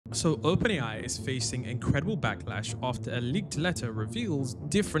So OpenAI is facing incredible backlash after a leaked letter reveals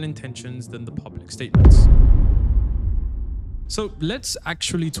different intentions than the public statements. So let's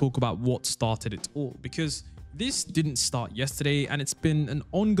actually talk about what started it all, because this didn't start yesterday and it's been an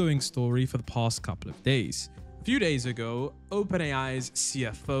ongoing story for the past couple of days. A few days ago, OpenAI's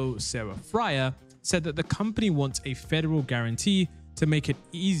CFO, Sarah Friar, said that the company wants a federal guarantee to make it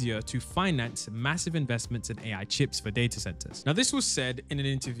easier to finance massive investments in AI chips for data centers. Now, this was said in an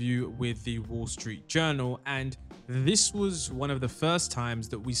interview with the Wall Street Journal, and this was one of the first times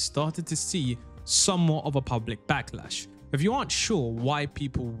that we started to see somewhat of a public backlash. If you aren't sure why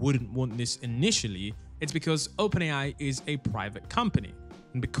people wouldn't want this initially, it's because OpenAI is a private company.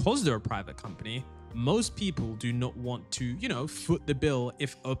 And because they're a private company, most people do not want to, foot the bill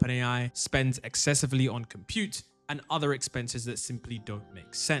if OpenAI spends excessively on compute and other expenses that simply don't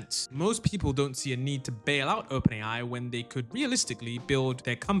make sense. Most people don't see a need to bail out OpenAI when they could realistically build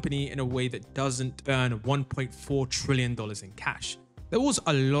their company in a way that doesn't burn $1.4 trillion in cash. There was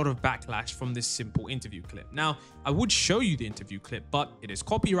a lot of backlash from this simple interview clip. Now, I would show you the interview clip, but it is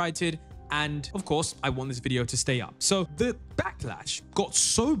copyrighted, and of course, I want this video to stay up. So the backlash got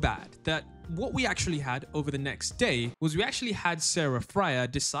so bad that what we actually had over the next day was we actually had Sarah Friar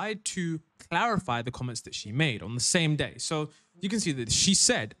decide to clarify the comments that she made on the same day. So you can see that she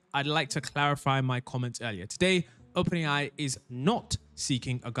said, "I'd like to clarify my comments earlier today. OpenAI is not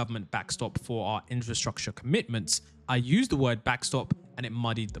seeking a government backstop for our infrastructure commitments. I used the word backstop and it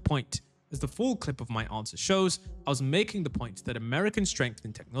muddied the point. As the full clip of my answer shows, I was making the point that American strength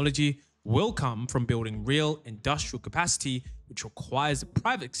in technology will come from building real industrial capacity, which requires the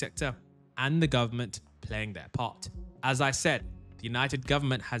private sector and the government playing their part. As I said, the United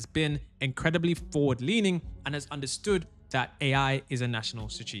government has been incredibly forward-leaning and has understood that AI is a national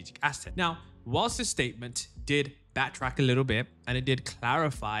strategic asset." Now, whilst this statement did backtrack a little bit and it did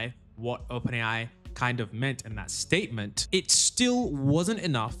clarify what OpenAI kind of meant in that statement, it still wasn't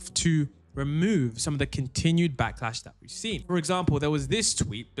enough to remove some of the continued backlash that we've seen. For example, there was this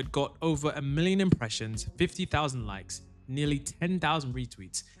tweet that got over 1 million impressions, 50,000 likes, nearly 10,000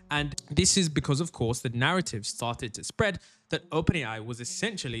 retweets. And this is because, of course, the narrative started to spread that OpenAI was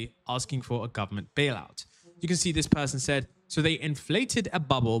essentially asking for a government bailout. You can see this person said, "So they inflated a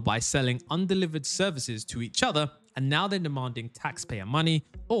bubble by selling undelivered services to each other, and now they're demanding taxpayer money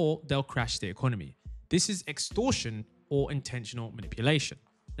or they'll crash the economy. This is extortion or intentional manipulation."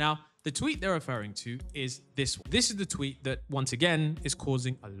 Now, the tweet they're referring to is this one. This is the tweet that, once again, is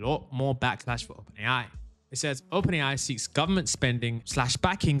causing a lot more backlash for OpenAI. It says, "OpenAI seeks government spending /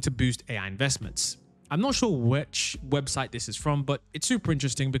 backing to boost AI investments." I'm not sure which website this is from, but it's super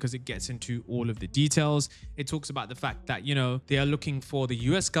interesting because it gets into all of the details. It talks about the fact that, they are looking for the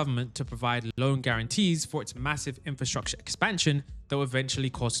US government to provide loan guarantees for its massive infrastructure expansion that will eventually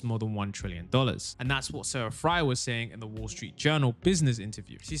cost more than $1 trillion. And that's what Sarah Friar was saying in the Wall Street Journal business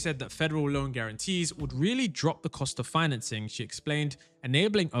interview. She said that federal loan guarantees would really drop the cost of financing, she explained,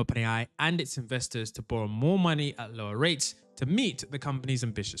 enabling OpenAI and its investors to borrow more money at lower rates to meet the company's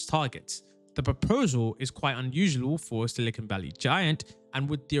ambitious targets. The proposal is quite unusual for a Silicon Valley giant and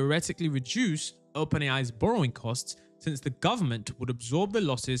would theoretically reduce OpenAI's borrowing costs, since the government would absorb the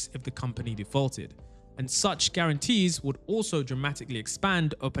losses if the company defaulted. And such guarantees would also dramatically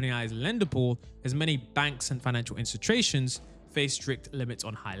expand OpenAI's lender pool, as many banks and financial institutions face strict limits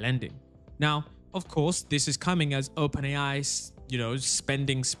on high lending. Now, of course, this is coming as OpenAI's,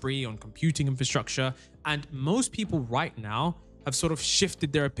 spending spree on computing infrastructure, and most people right now have sort of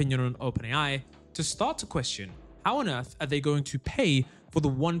shifted their opinion on OpenAI to start to question how on earth are they going to pay for the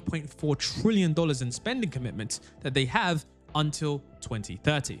 $1.4 trillion in spending commitments that they have until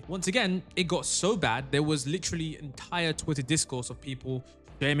 2030. Once again, it got so bad, there was literally entire Twitter discourse of people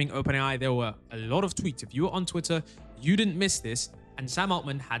blaming OpenAI. There were a lot of tweets. If you were on Twitter, you didn't miss this, and Sam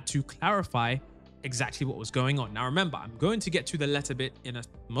Altman had to clarify exactly what was going on. Now remember, I'm going to get to the letter bit in a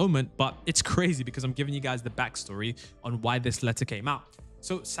moment, but it's crazy because I'm giving you guys the backstory on why this letter came out.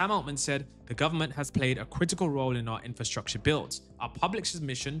 So Sam Altman said, "The government has played a critical role in our infrastructure builds. Our public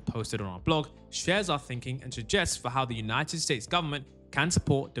submission, posted on our blog, shares our thinking and suggests for how the United States government can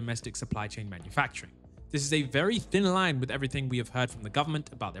support domestic supply chain manufacturing. This is a very thin line with everything we have heard from the government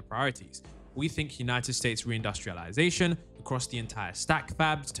about their priorities. We think United States reindustrialization across the entire stack,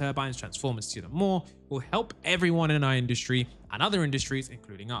 fabs, turbines, transformers, steel, and more will help everyone in our industry and other industries,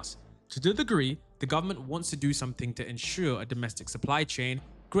 including us. To the degree the government wants to do something to ensure a domestic supply chain,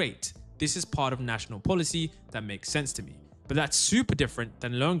 great. This is part of national policy that makes sense to me. But that's super different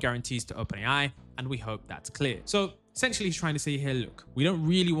than loan guarantees to OpenAI, and we hope that's clear." So essentially he's trying to say here, look, we don't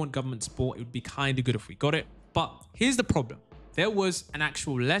really want government support. It would be kind of good if we got it. But here's the problem. there was an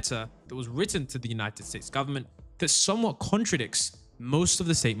actual letter that was written to the United States government that somewhat contradicts most of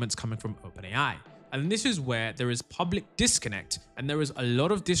the statements coming from OpenAI. And this is where there is public disconnect and there is a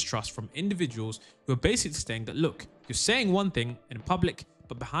lot of distrust from individuals who are basically saying that, look, you're saying one thing in public,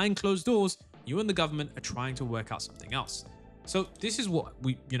 but behind closed doors, you and the government are trying to work out something else. So this is what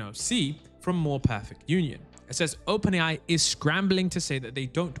we, see from More Perfect Union. It says OpenAI is scrambling to say that they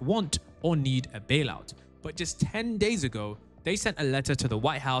don't want or need a bailout. But just 10 days ago, they sent a letter to the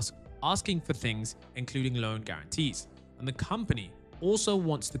White House asking for things, including loan guarantees. And the company also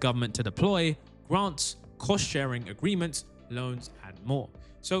wants the government to deploy grants, cost-sharing agreements, loans, and more.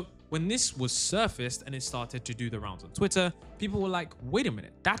 So when this was surfaced and it started to do the rounds on Twitter, people were like, wait a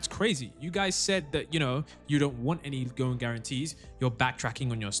minute, that's crazy. You guys said that, you don't want any loan guarantees. You're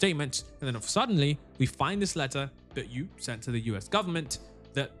backtracking on your statements. And then suddenly we find this letter that you sent to the US government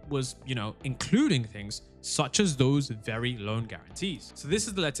that was, including things such as those very loan guarantees. So this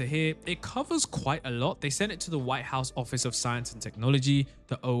is the letter here. It covers quite a lot. They sent it to the White House Office of Science and Technology,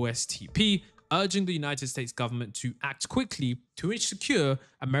 the OSTP, urging the United States government to act quickly to secure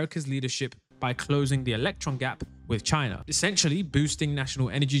America's leadership by closing the electron gap with China, essentially boosting national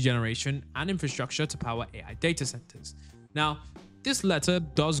energy generation and infrastructure to power AI data centers. Now, this letter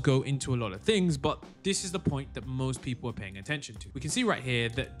does go into a lot of things, but this is the point that most people are paying attention to. We can see right here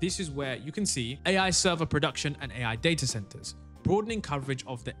that this is where you can see AI server production and AI data centers. Broadening coverage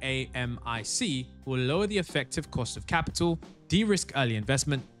of the AMIC will lower the effective cost of capital, de-risk early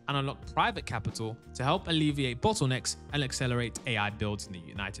investment, and unlock private capital to help alleviate bottlenecks and accelerate AI builds in the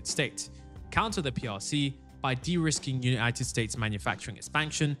United States. Counter the PRC by de-risking United States manufacturing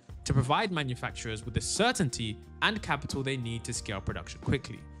expansion to provide manufacturers with the certainty and capital they need to scale production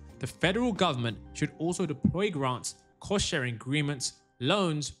quickly. The federal government should also deploy grants, cost-sharing agreements,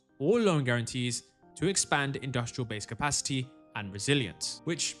 loans, or loan guarantees to expand industrial base capacity and resilience.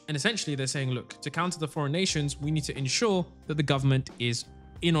 And essentially they're saying, look, to counter the foreign nations, we need to ensure that the government is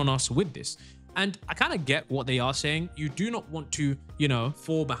in on us with this. And I kind of get what they are saying. You do not want to,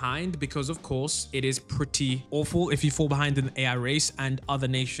 fall behind, because of course it is pretty awful if you fall behind in the AI race and other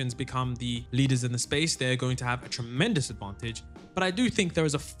nations become the leaders in the space. They're going to have a tremendous advantage. But I do think there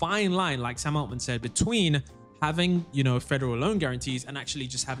is a fine line, like Sam Altman said, between having, federal loan guarantees and actually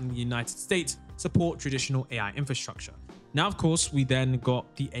just having the United States support traditional AI infrastructure. Now, of course, we then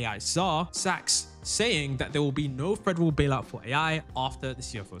got the AI czar, Sachs, saying that there will be no federal bailout for AI after the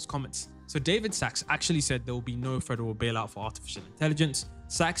CFO's comments. So David Sachs actually said there will be no federal bailout for artificial intelligence.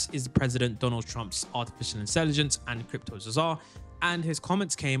 Sachs is the President Donald Trump's artificial intelligence and crypto czar, and his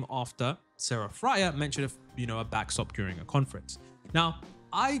comments came after Sarah Fryer mentioned a backstop during a conference. Now,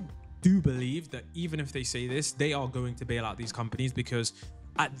 I do believe that even if they say this, they are going to bail out these companies, because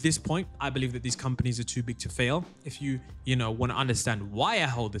at this point, I believe that these companies are too big to fail. If you want to understand why I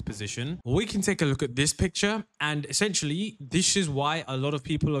hold this position, we can take a look at this picture. And essentially, this is why a lot of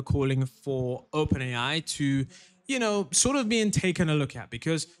people are calling for OpenAI to, sort of being taken a look at,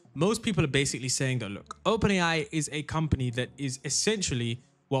 because most people are basically saying that, look, OpenAI is a company that is essentially,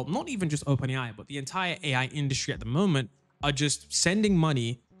 well, not even just OpenAI, but the entire AI industry at the moment are just sending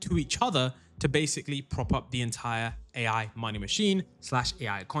money to each other to basically prop up the entire AI money machine /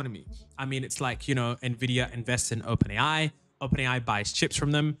 AI economy. I mean, it's like, NVIDIA invests in OpenAI, OpenAI buys chips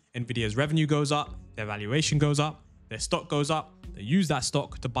from them, NVIDIA's revenue goes up, their valuation goes up, their stock goes up, they use that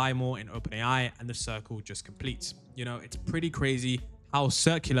stock to buy more in OpenAI, and the circle just completes. It's pretty crazy how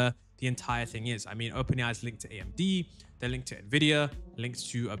circular the entire thing is. I mean, OpenAI is linked to AMD, they're linked to NVIDIA, linked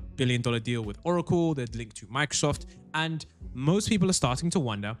to a $1 billion deal with Oracle, they're linked to Microsoft, and most people are starting to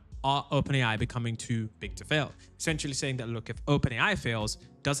wonder, are OpenAI becoming too big to fail? Essentially saying that, look, if OpenAI fails,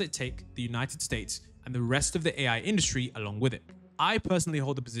 does it take the United States and the rest of the AI industry along with it? I personally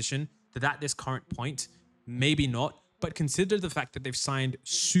hold the position that at this current point, maybe not, but consider the fact that they've signed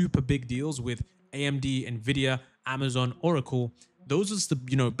super big deals with AMD, NVIDIA, Amazon, Oracle. Those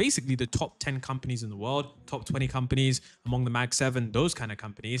are basically the top 10 companies in the world, top 20 companies among the Mag 7, those kind of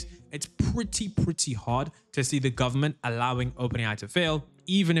companies. It's pretty hard to see the government allowing OpenAI to fail,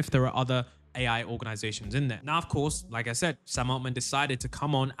 even if there are other AI organizations in there. Now, of course, like I said, Sam Altman decided to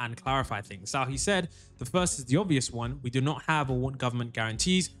come on and clarify things. So he said, the first is the obvious one. We do not have or want government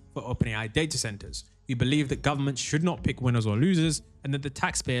guarantees for OpenAI data centers. We believe that governments should not pick winners or losers, and that the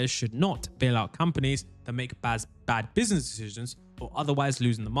taxpayers should not bail out companies that make bad business decisions or otherwise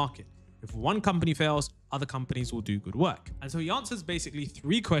lose in the market. If one company fails, other companies will do good work. And so he answers basically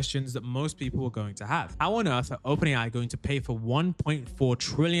 3 questions that most people are going to have. How on earth are OpenAI going to pay for $1.4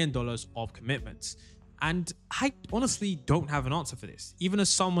 trillion of commitments? And I honestly don't have an answer for this. Even as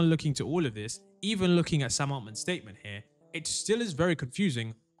someone looking to all of this, even looking at Sam Altman's statement here, it still is very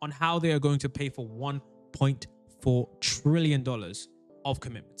confusing on how they are going to pay for $1.4 trillion of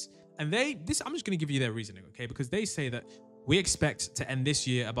commitments. And I'm just going to give you their reasoning, okay? Because they say that we expect to end this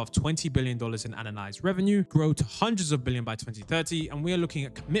year above $20 billion in analyzed revenue, grow to hundreds of billion by 2030, and we are looking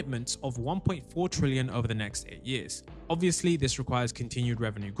at commitments of 1.4 trillion over the next 8 years. Obviously, this requires continued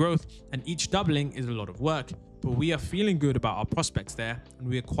revenue growth, and each doubling is a lot of work, but we are feeling good about our prospects there, and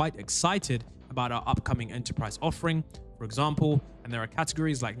we are quite excited about our upcoming enterprise offering, for example, and there are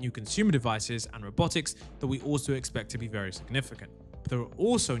categories like new consumer devices and robotics that we also expect to be very significant. But there are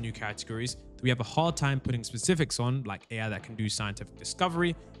also new categories that we have a hard time putting specifics on, like AI that can do scientific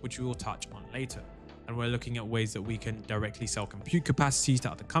discovery, which we will touch on later. And we're looking at ways that we can directly sell compute capacities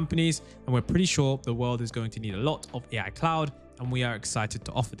to other companies, and we're pretty sure the world is going to need a lot of AI cloud, and we are excited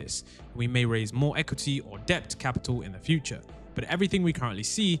to offer this. We may raise more equity or debt capital in the future, but everything we currently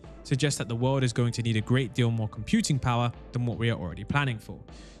see suggests that the world is going to need a great deal more computing power than what we are already planning for.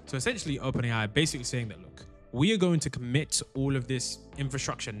 So essentially, OpenAI are basically saying that, look, we are going to commit all of this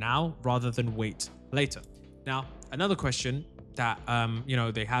infrastructure now rather than wait later. Now, another question that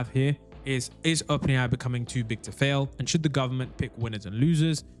they have here is OpenAI becoming too big to fail, and should the government pick winners and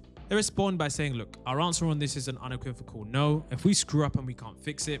losers? They respond by saying, look, our answer on this is an unequivocal no. If we screw up and we can't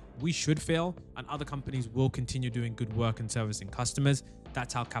fix it, we should fail, and other companies will continue doing good work and servicing customers.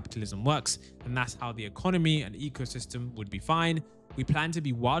 That's how capitalism works, and that's how the economy and ecosystem would be fine. We plan to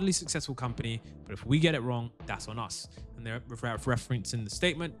be a wildly successful company, but if we get it wrong, that's on us. And they're referencing the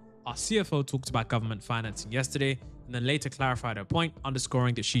statement. Our CFO talked about government financing yesterday, and then later clarified her point,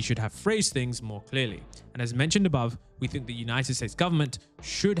 underscoring that she should have phrased things more clearly. And as mentioned above, we think the United States government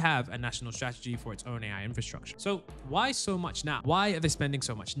should have a national strategy for its own AI infrastructure. So why so much now? Why are they spending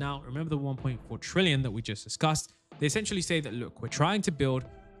so much now? Remember the 1.4 trillion that we just discussed? They essentially say that, look, we're trying to build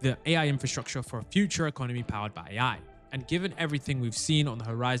the AI infrastructure for a future economy powered by AI. And given everything we've seen on the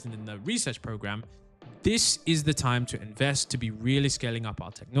horizon in the research program, this is the time to invest to be really scaling up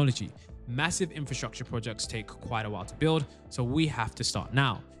our technology. Massive infrastructure projects take quite a while to build, so we have to start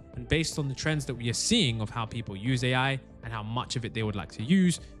now. And based on the trends that we are seeing of how people use AI and how much of it they would like to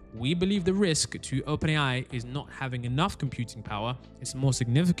use, we believe the risk to OpenAI is not having enough computing power is more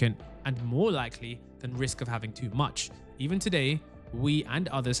significant and more likely than risk of having too much. Even today, we and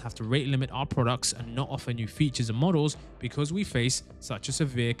others have to rate limit our products and not offer new features and models because we face such a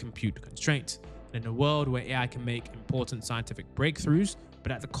severe compute constraint. In a world where AI can make important scientific breakthroughs,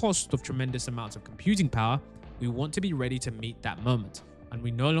 but at the cost of tremendous amounts of computing power, we want to be ready to meet that moment. And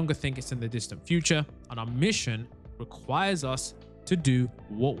we no longer think it's in the distant future, and our mission requires us to do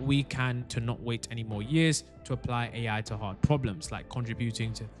what we can to not wait any more years to apply AI to hard problems like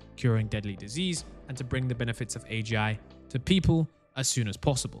contributing to curing deadly disease and to bring the benefits of AGI to people as soon as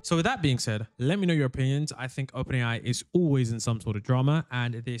possible. So with that being said, let me know your opinions. I think OpenAI is always in some sort of drama,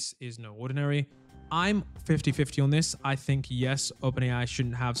 and this is no ordinary. I'm 50-50 on this. I think, yes, OpenAI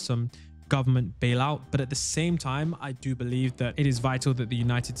shouldn't have some government bailout, but at the same time, I do believe that it is vital that the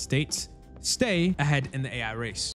United States stay ahead in the AI race.